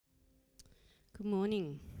Good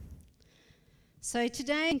morning. So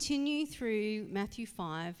today, continue through Matthew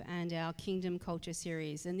 5 and our Kingdom Culture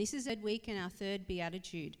series, and this is a week in our third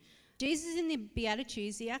Beatitude. Jesus in the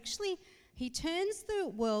Beatitudes, he turns the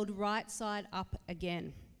world right side up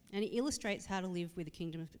again, and he illustrates how to live with a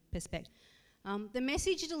kingdom perspective. The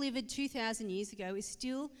message delivered 2,000 years ago is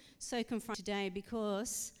still so confronting today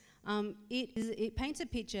because it paints a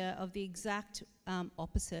picture of the exact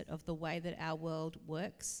opposite of the way that our world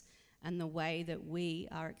works and the way that we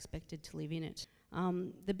are expected to live in it.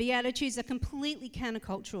 The Beatitudes are completely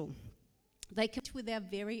countercultural. They connect with our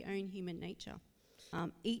very own human nature,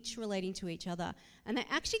 each relating to each other. And they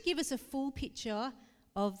actually give us a full picture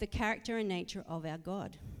of the character and nature of our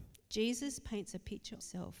God. Jesus paints a picture of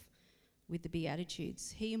himself with the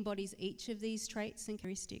Beatitudes. He embodies each of these traits and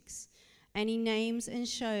characteristics. And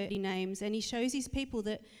he shows his people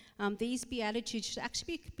that these Beatitudes should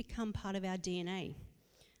actually become part of our DNA.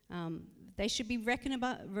 They should be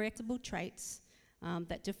reckonable traits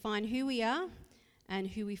that define who we are and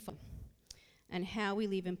who we follow and how we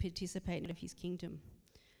live and participate in his kingdom.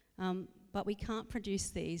 But we can't produce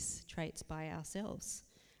these traits by ourselves.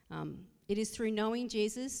 It is through knowing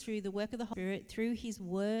Jesus, through the work of the Holy Spirit, through his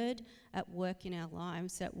word at work in our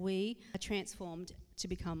lives that we are transformed to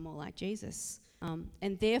become more like Jesus.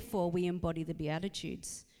 And therefore we embody the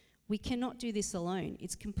Beatitudes. We cannot do this alone.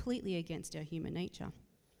 It's completely against our human nature.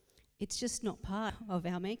 It's just not part of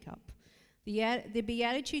our makeup. The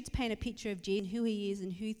Beatitudes paint a picture of Jesus, who he is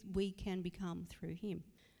and who we can become through him.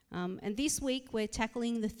 And this week we're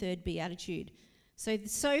tackling the third Beatitude.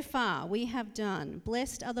 So far we have done,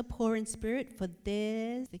 blessed are the poor in spirit, for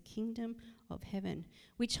theirs the kingdom of heaven,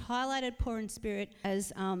 which highlighted poor in spirit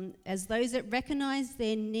as those that recognize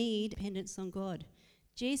their need, dependence on God.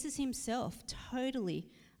 Jesus himself totally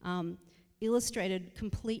illustrated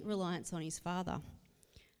complete reliance on his Father.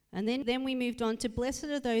 And then we moved on to blessed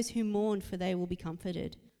are those who mourn, for they will be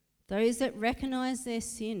comforted. Those that recognize their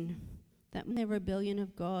sin, that their rebellion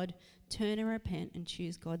of God, turn and repent and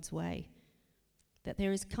choose God's way. That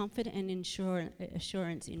there is comfort and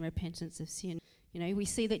assurance in repentance of sin. You know, we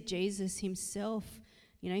see that Jesus himself,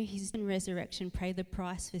 his resurrection paid the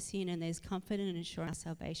price for sin, and there's comfort and assurance of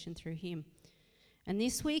salvation through him. And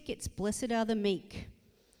this week it's blessed are the meek,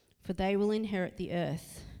 for they will inherit the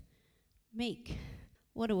earth. Meek.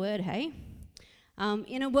 What a word, hey?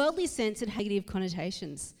 In a worldly sense, it has negative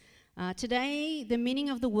connotations. Today, the meaning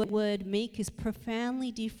of the word meek is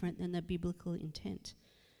profoundly different than the biblical intent.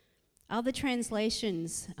 Other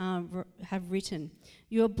translations have written,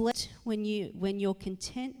 "You are blessed when you're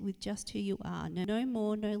content with just who you are, no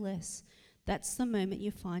more, no less. That's the moment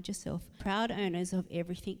you find yourself proud owners of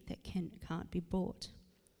everything that can't be bought."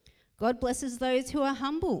 God blesses those who are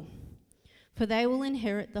humble, for they will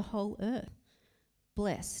inherit the whole earth.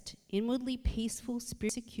 Blessed, inwardly peaceful,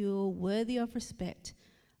 spirit secure, worthy of respect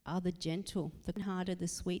are the gentle, the kind-hearted, the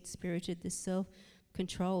sweet-spirited, the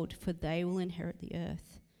self-controlled, for they will inherit the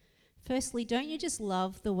earth. Firstly, don't you just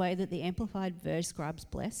love the way that the Amplified Version describes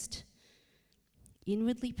blessed?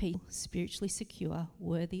 Inwardly peaceful, spiritually secure,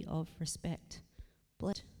 worthy of respect.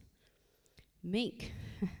 Blessed. Meek.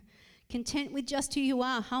 Content with just who you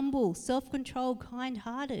are, humble, self-controlled,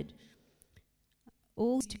 kind-hearted.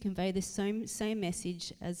 All to convey the same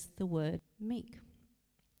message as the word meek.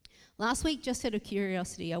 Last week, just out of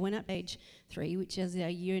curiosity, I went up page 3, which is our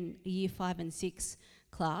year 5 and 6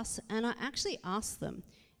 class, and I actually asked them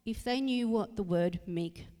if they knew what the word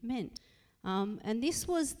meek meant. And this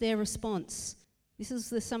was their response. This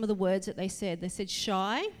is some of the words that they said. They said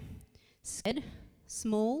shy, scared,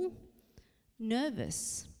 small,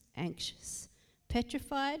 nervous, anxious,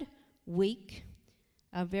 petrified, weak.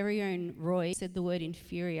 Our very own Roy said the word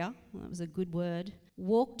inferior. Well, that was a good word.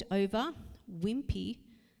 Walked over, wimpy,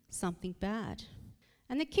 something bad.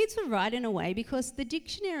 And the kids were right in a way because the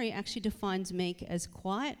dictionary actually defines meek as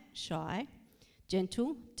quiet, shy,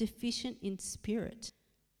 gentle, deficient in spirit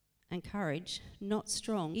and courage, not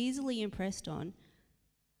strong, easily impressed on,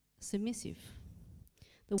 submissive.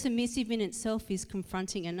 The word submissive in itself is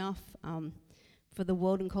confronting enough for the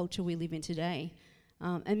world and culture we live in today.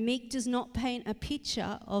 And meek does not paint a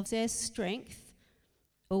picture of their strength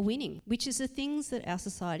or winning, which is the things that our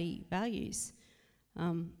society values.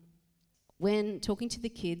 When talking to the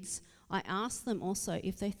kids, I asked them also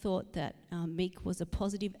if they thought that meek was a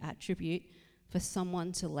positive attribute for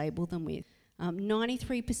someone to label them with.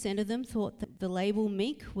 93% of them thought that the label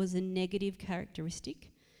meek was a negative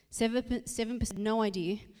characteristic. 7% had no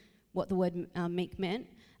idea what the word meek meant,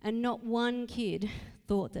 and not one kid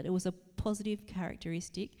thought that it was a positive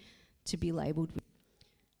characteristic to be labelled with.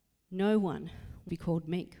 No one would be called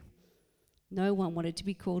meek. No one wanted to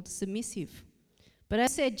be called submissive. But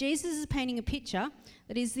as I said, Jesus is painting a picture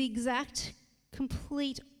that is the exact,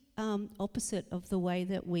 complete opposite of the way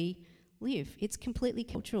that we live. It's completely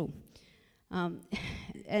cultural.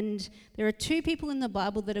 And there are two people in the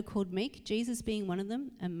Bible that are called meek, Jesus being one of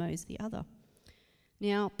them and Moses the other.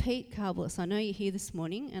 Now, Pete Carbless, I know you're here this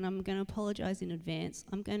morning, and I'm going to apologise in advance.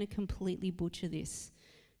 I'm going to completely butcher this,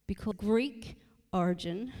 because Greek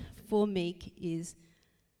origin for meek is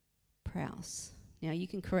praus. Now, you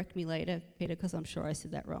can correct me later, Peter, because I'm sure I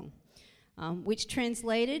said that wrong, which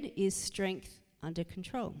translated is strength under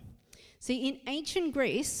control. See, in ancient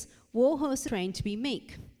Greece, war horses were trained to be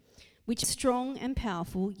meek, which is strong and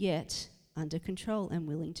powerful, yet under control and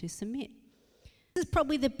willing to submit. This is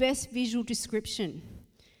probably the best visual description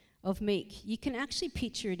of meek. You can actually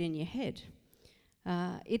picture it in your head.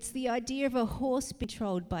 It's the idea of a horse being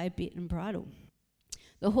controlled by a bit and bridle.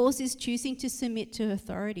 The horse is choosing to submit to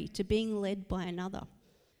authority, to being led by another.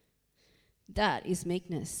 That is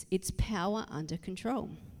meekness. It's power under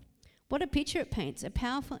control. What a picture it paints. A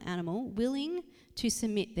powerful animal willing to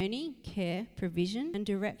submit journey, care, provision, and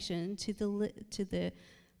direction to the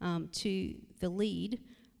lead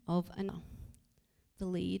of another. The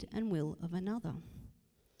lead and will of another.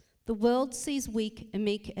 The world sees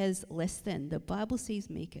meek as less than. The Bible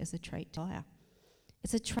sees meek as a trait to hire.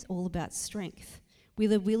 It's a trait all about strength,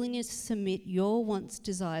 with a willingness to submit your wants,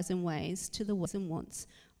 desires, and ways to the wants and wants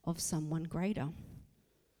of someone greater.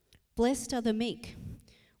 Blessed are the meek.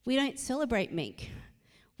 We don't celebrate meek.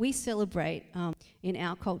 We celebrate, in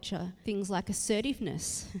our culture, things like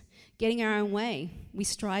assertiveness, getting our own way. We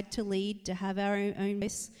strive to lead, to have our own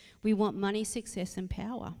voice. We want money, success, and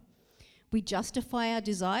power. We justify our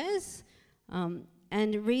desires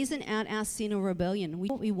and reason out our sin or rebellion. We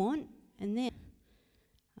do what we want, and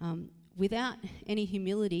then, without any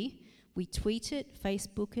humility, we tweet it,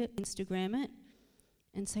 Facebook it, Instagram it,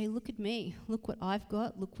 and say, look at me, look what I've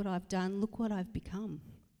got, look what I've done, look what I've become.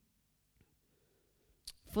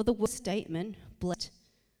 For the word statement, blessed,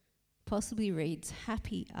 possibly reads,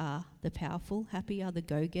 happy are the powerful, happy are the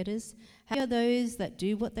go-getters, happy are those that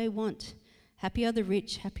do what they want, happy are the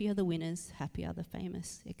rich, happy are the winners, happy are the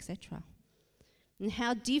famous, etc. And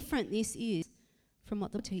how different this is from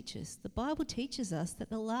what the Bible teaches. The Bible teaches us that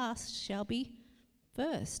the last shall be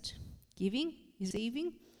first. Giving is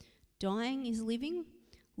receiving, dying is living,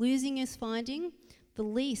 losing is finding, the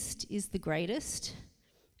least is the greatest,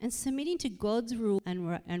 and submitting to God's rule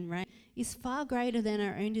and reign is far greater than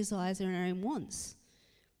our own desires and our own wants.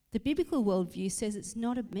 The biblical worldview says it's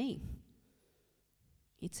not about me.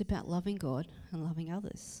 It's about loving God and loving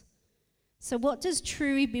others. So what does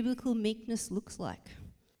true biblical meekness look like?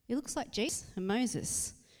 It looks like Jesus and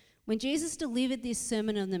Moses. When Jesus delivered this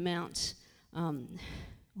Sermon on the Mount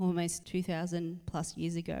almost 2,000 plus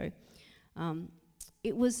years ago,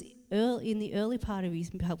 it was in the early part of his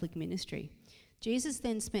public ministry. Jesus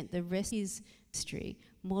then spent the rest of his ministry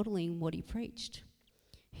modelling what he preached,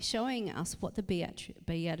 showing us what the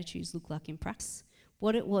Beatitudes look like in practice,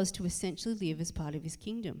 what it was to essentially live as part of his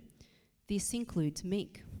kingdom. This includes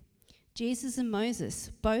meek. Jesus and Moses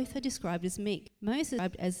both are described as meek. Moses is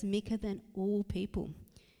described as meeker than all people.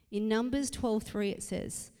 In Numbers 12:3 it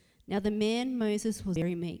says, "Now the man Moses was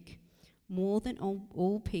very meek, more than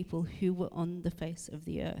all people who were on the face of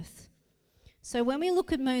the earth." So when we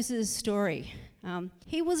look at Moses' story,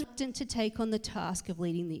 he was reluctant to take on the task of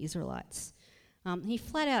leading the Israelites. He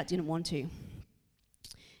flat out didn't want to.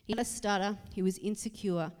 He had a stutter, he was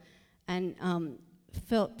insecure, and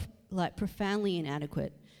felt like profoundly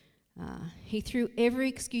inadequate. He threw every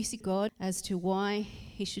excuse at God as to why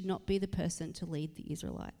he should not be the person to lead the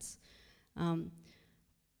Israelites.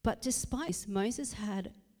 But despite this, Moses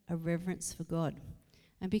had a reverence for God.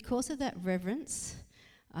 And because of that reverence,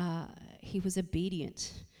 he was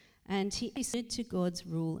obedient. And he submitted to God's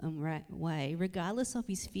rule and way, regardless of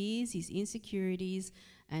his fears, his insecurities,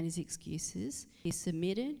 and his excuses. He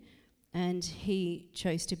submitted and he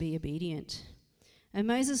chose to be obedient. And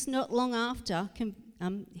Moses, not long after,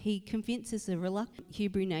 he convinces the reluctant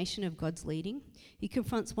Hebrew nation of God's leading. He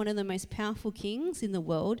confronts one of the most powerful kings in the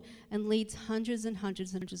world and leads hundreds and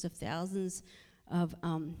hundreds and hundreds of thousands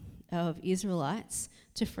of Israelites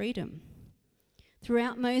to freedom.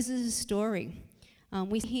 Throughout Moses' story,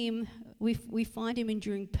 we find him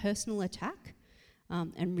enduring personal attack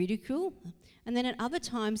and ridicule. And then at other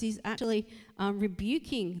times, he's actually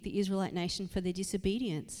rebuking the Israelite nation for their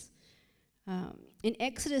disobedience. In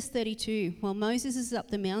Exodus 32, while Moses is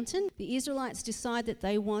up the mountain, the Israelites decide that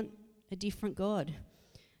they want a different God.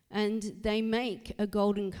 And they make a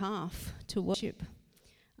golden calf to worship.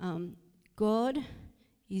 God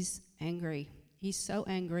is angry. He's so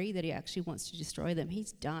angry that he actually wants to destroy them.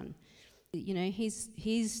 He's done.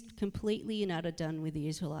 he's completely and utter done with the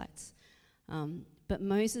Israelites. But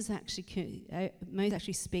Moses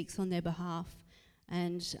actually speaks on their behalf.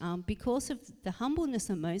 And because of the humbleness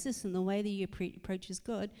of Moses and the way that he approaches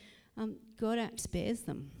God, God actually spares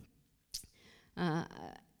them.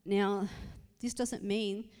 Now, this doesn't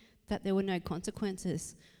mean that there were no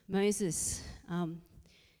consequences. Moses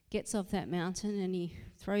gets off that mountain and he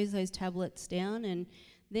throws those tablets down, and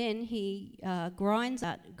then he grinds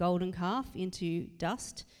that golden calf into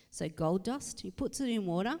dust, so gold dust. He puts it in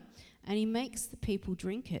water and he makes the people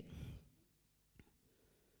drink it.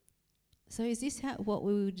 So is this what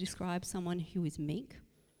we would describe someone who is meek?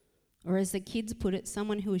 Or as the kids put it,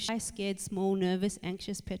 someone who is shy, scared, small, nervous,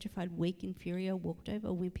 anxious, petrified, weak, inferior, walked over,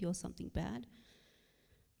 wimpy, or something bad?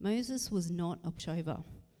 Moses was not a pushover.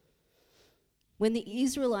 When the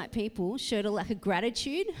Israelite people showed a lack of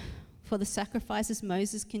gratitude for the sacrifices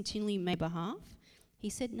Moses continually made on their behalf, he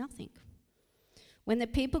said nothing. When the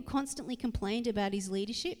people constantly complained about his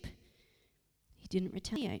leadership, he didn't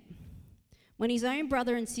retaliate. When his own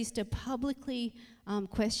brother and sister publicly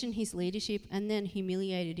questioned his leadership and then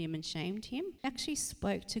humiliated him and shamed him, he actually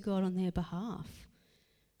spoke to God on their behalf.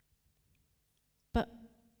 But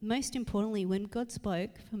most importantly, when God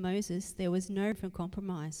spoke for Moses, there was no room for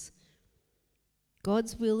compromise.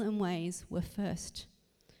 God's will and ways were first.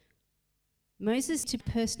 Moses to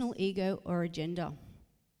personal ego or agenda.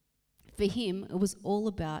 For him, it was all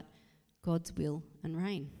about God's will and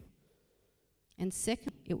reign. And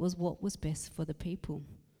second, it was what was best for the people.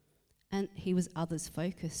 And he was others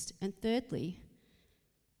focused. And thirdly,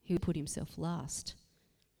 he put himself last.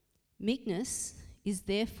 Meekness is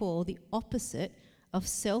therefore the opposite of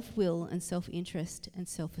self-will and self-interest and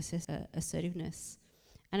self-assertiveness.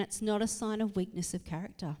 And it's not a sign of weakness of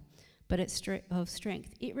character, but it's of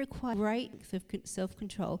strength. It requires great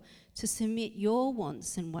self-control to submit your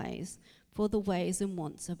wants and ways for the ways and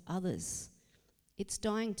wants of others. It's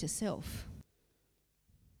dying to self.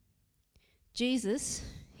 Jesus,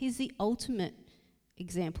 he's the ultimate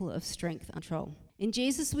example of strength and control. In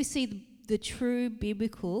Jesus, we see the true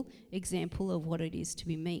biblical example of what it is to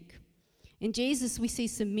be meek. In Jesus, we see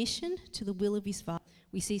submission to the will of his Father.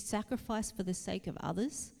 We see sacrifice for the sake of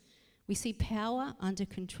others. We see power under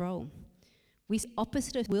control. We see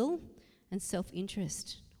opposite of will and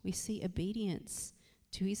self-interest. We see obedience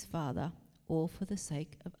to his Father, all for the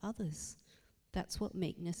sake of others. That's what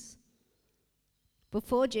meekness is.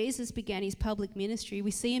 Before Jesus began his public ministry,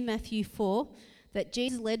 we see in Matthew 4 that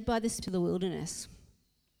Jesus led by the Spirit to the wilderness.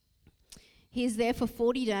 He is there for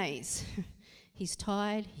 40 days. He's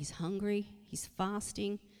tired, he's hungry, he's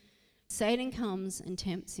fasting. Satan comes and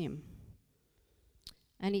tempts him.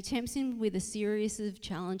 And he tempts him with a series of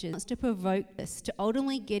challenges. He wants to provoke us, to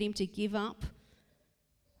ultimately get him to give up,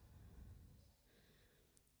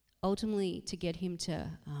 ultimately to get him to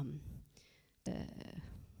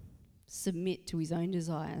submit to his own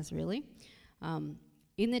desires, really.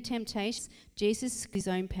 In the temptations, Jesus his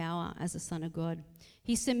own power as the Son of God.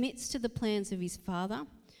 He submits to the plans of his Father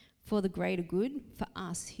for the greater good, for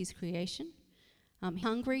us, his creation.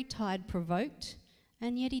 Hungry, tired, provoked,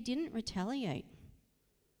 and yet he didn't retaliate.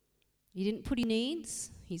 He didn't put his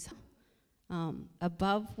needs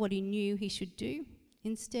above what he knew he should do.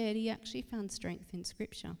 Instead, he actually found strength in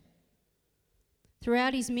Scripture.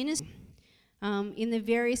 Throughout his ministry, in the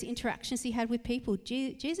various interactions he had with people,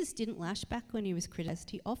 Jesus didn't lash back when he was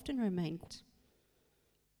criticized. He often remained quiet.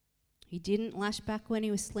 He didn't lash back when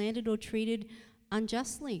he was slandered or treated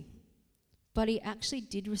unjustly. But he actually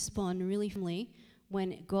did respond really firmly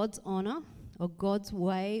when God's honour or God's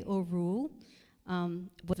way or rule was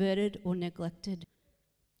perverted or neglected.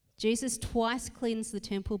 Jesus twice cleansed the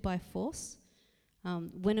temple by force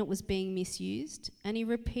when it was being misused, and he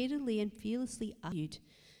repeatedly and fearlessly argued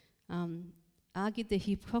the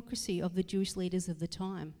hypocrisy of the Jewish leaders of the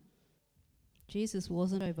time. Jesus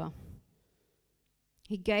wasn't over.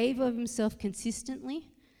 He gave of himself consistently,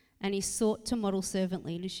 and he sought to model servant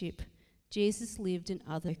leadership. Jesus lived an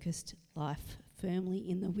other-focused life, firmly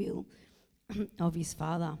in the will of his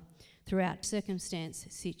Father, throughout circumstance,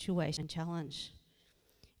 situation, and challenge.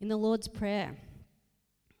 In the Lord's Prayer,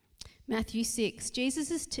 Matthew 6,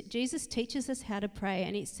 Jesus teaches us how to pray,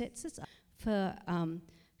 and it sets us up for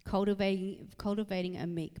cultivating a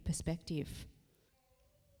meek perspective.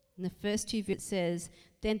 In the first two verses it says,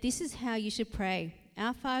 "Then this is how you should pray.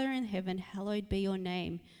 Our Father in heaven, hallowed be your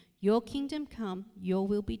name. Your kingdom come, your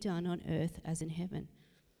will be done on earth as in heaven."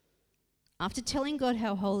 After telling God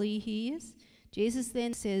how holy he is, Jesus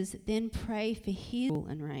then says, then pray for his rule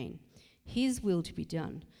and reign, his will to be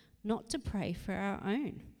done, not to pray for our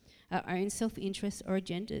own. our own self-interest or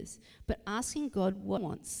agendas, but asking God what He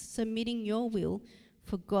wants, submitting your will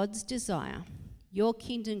for God's desire. Your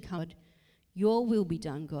kingdom come, your will be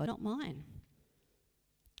done, God, not mine.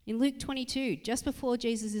 In Luke 22, just before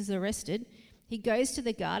Jesus is arrested, he goes to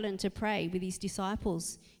the garden to pray with his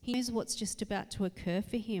disciples. He knows what's just about to occur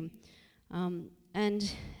for him. And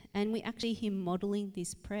we actually hear him modelling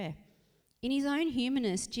this prayer. In his own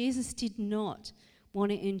humanness, Jesus did not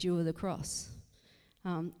want to endure the cross.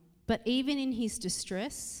 But even in his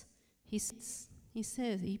distress, he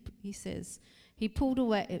pulled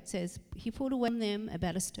away from them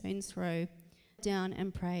about a stone's throw, down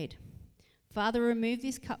and prayed, Father, remove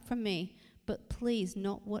this cup from me, but please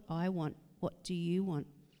not what I want. What do you want?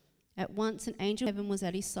 At once an angel of heaven was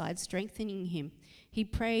at his side, strengthening him. He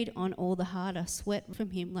prayed on all the harder. Sweat from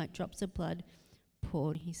him like drops of blood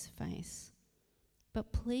poured his face.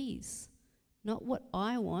 But please, not what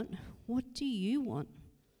I want. What do you want?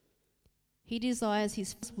 He desires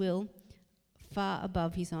his will far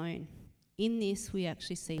above his own. In this, we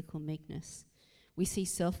actually see meekness. We see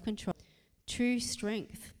self-control, true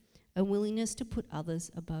strength, a willingness to put others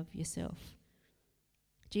above yourself.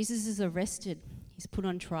 Jesus is arrested. He's put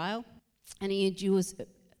on trial, and he endures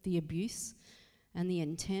the abuse and the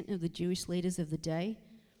intent of the Jewish leaders of the day.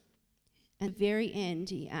 At the very end,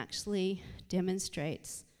 he actually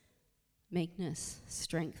demonstrates meekness,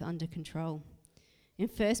 strength under control. In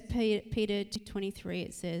 1 Peter 2:23,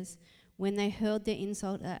 it says, when they hurled their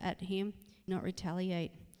insult at him, he did not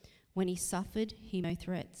retaliate. When he suffered, he made no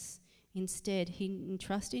threats. Instead, he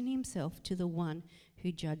entrusted himself to the one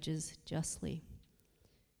who judges justly.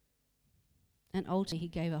 And ultimately, he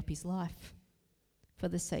gave up his life for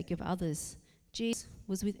the sake of others. Jesus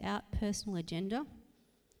was without personal agenda.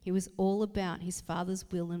 He was all about his Father's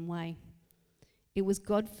will and way. It was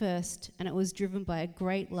God first, and it was driven by a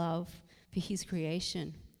great love for his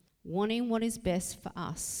creation, wanting what is best for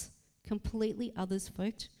us, completely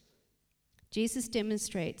others-focused. Jesus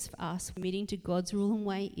demonstrates for us submitting to God's rule and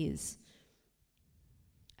way is,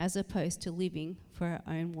 as opposed to living for our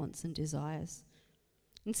own wants and desires.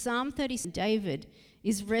 In Psalm 37, David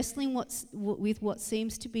is wrestling with what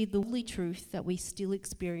seems to be the worldly truth that we still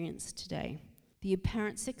experience today, the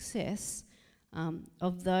apparent success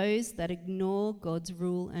of those that ignore God's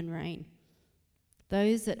rule and reign,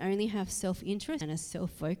 those that only have self-interest and are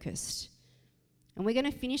self-focused. And we're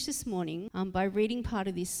going to finish this morning by reading part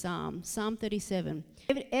of this psalm, Psalm 37.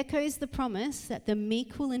 David echoes the promise that the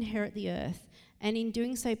meek will inherit the earth, and in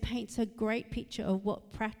doing so paints a great picture of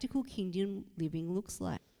what practical kingdom living looks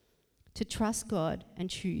like. To trust God and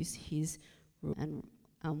choose his rule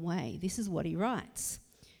and way. This is what he writes.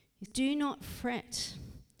 Do not fret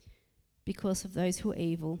because of those who are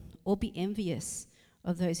evil, or be envious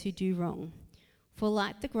of those who do wrong. For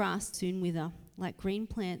like the grass soon wither, like green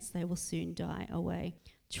plants they will soon die away.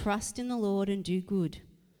 Trust in the Lord and do good.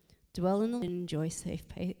 Dwell in the Lord and enjoy safe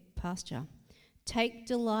pasture. Take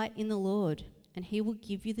delight in the Lord, and he will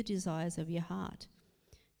give you the desires of your heart.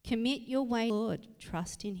 Commit your way to the Lord,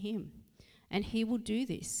 trust in him, and he will do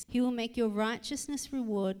this. He will make your righteousness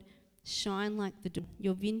reward shine like the dawn,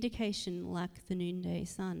 your vindication like the noonday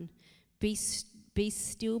sun. Be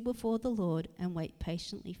still before the Lord and wait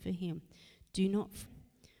patiently for him. Do not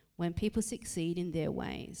when people succeed in their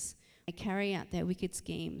ways, they carry out their wicked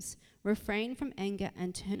schemes. Refrain from anger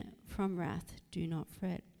and turn from wrath. Do not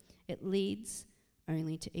fret. It leads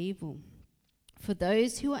only to evil. For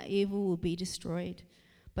those who are evil will be destroyed,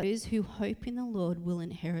 but those who hope in the Lord will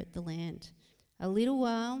inherit the land. A little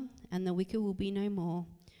while, and the wicked will be no more.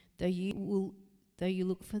 Though you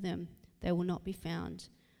look for them, they will not be found.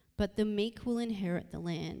 But the meek will inherit the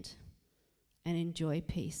land and enjoy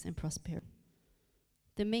peace and prosperity.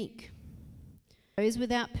 The meek, those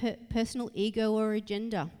without personal ego or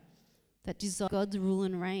agenda that desire God's rule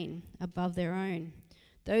and reign above their own.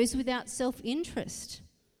 Those without self-interest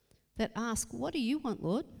that ask, what do you want,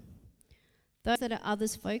 Lord? Those that are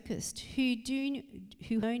others-focused, who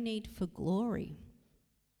have no need for glory,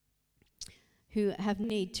 who have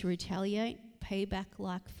need to retaliate, pay back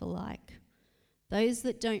like for like. Those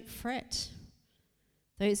that don't fret,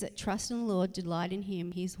 those that trust in the Lord, delight in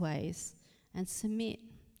him, his ways, and submit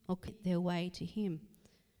or commit their way to him,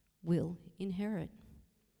 will inherit.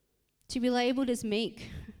 To be labelled as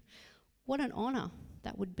meek, what an honour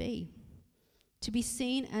that would be. To be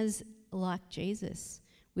seen as like Jesus,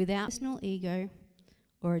 without personal ego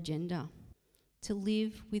or agenda. To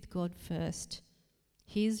live with God first,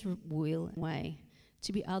 his will and way.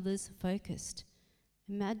 To be others focused.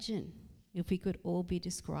 Imagine if we could all be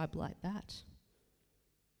described like that.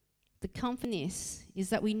 The comfort in this is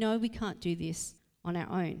that we know we can't do this on our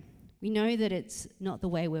own. We know that it's not the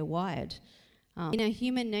way we're wired. In our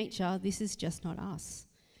human nature, this is just not us.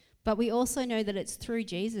 But we also know that it's through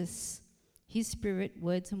Jesus, his spirit,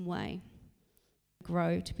 words and way,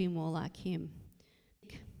 grow to be more like him.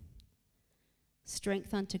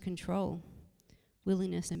 Strength unto control,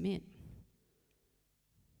 willingness to submit.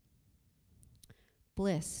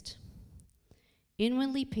 Blessed,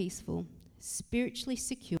 inwardly peaceful, spiritually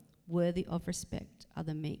secure, worthy of respect are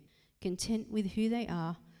the meek, content with who they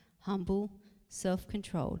are, humble,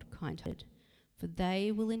 self-controlled, kind-hearted, for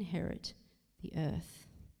they will inherit the earth.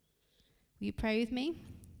 Will you pray with me?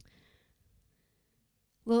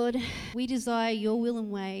 Lord, we desire your will and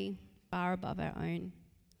way far above our own.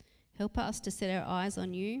 Help us to set our eyes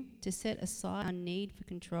on you, to set aside our need for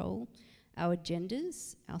control, our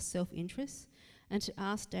agendas, our self-interests, and to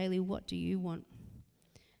ask daily, what do you want?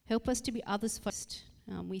 Help us to be others first.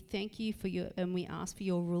 We thank you for and we ask for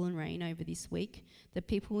your rule and reign over this week, the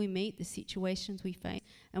people we meet, the situations we face,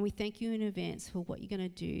 and we thank you in advance for what you're going to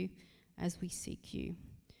do as we seek you.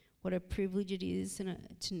 What a privilege it is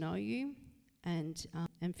to know you and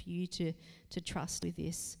for you to trust with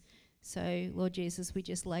this. So, Lord Jesus, we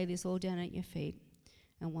just lay this all down at your feet,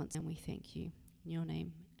 and once again we thank you. In your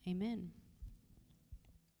name, amen.